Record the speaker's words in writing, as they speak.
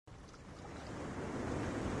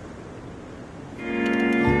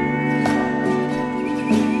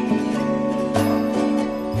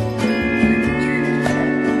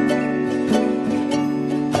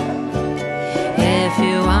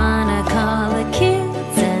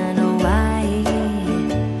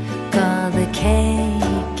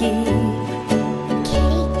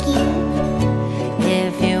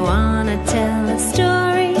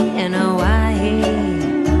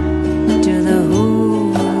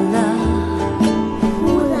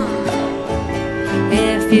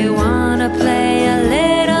If you wanna play a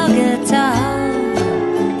little guitar,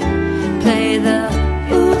 play the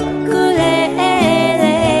ukulele.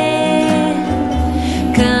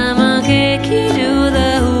 Come on, Keiki, do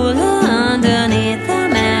the hula underneath the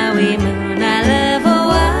Maui moon. I love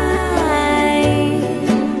Hawaii.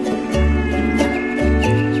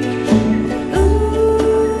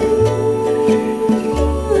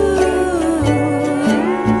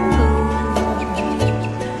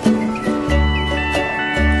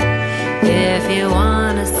 If you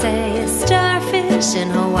wanna say starfish in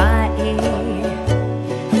Hawaii,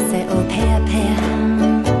 say oh pea pea.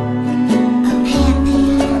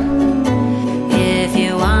 If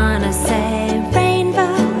you wanna say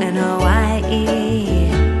rainbow in Hawaii,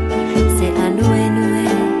 say anue nue.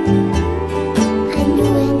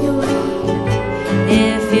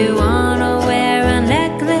 If you wanna wear a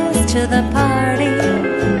necklace to the party,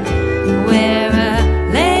 wear a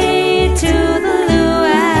lei to the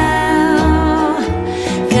luau.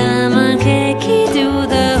 Come on, Keiki, do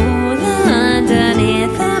the hula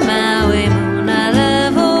underneath the Maui moon. I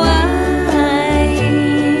love Hawaii.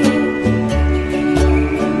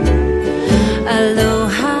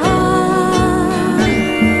 Aloha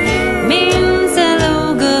means hello,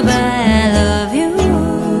 goodbye, I love you.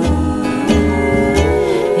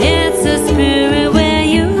 It's a spirit where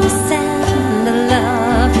you send the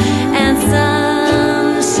love and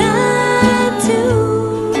sunshine to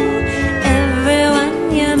everyone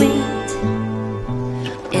you meet.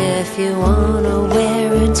 If you wanna wear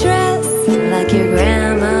a dress like your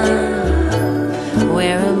grandma,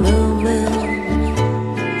 wear a moo-moo.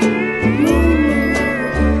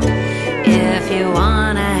 If you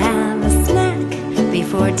wanna have a snack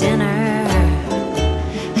before dinner,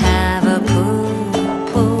 have a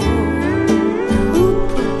poo-poo.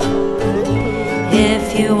 If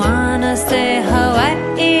you wanna say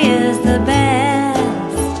Hawaii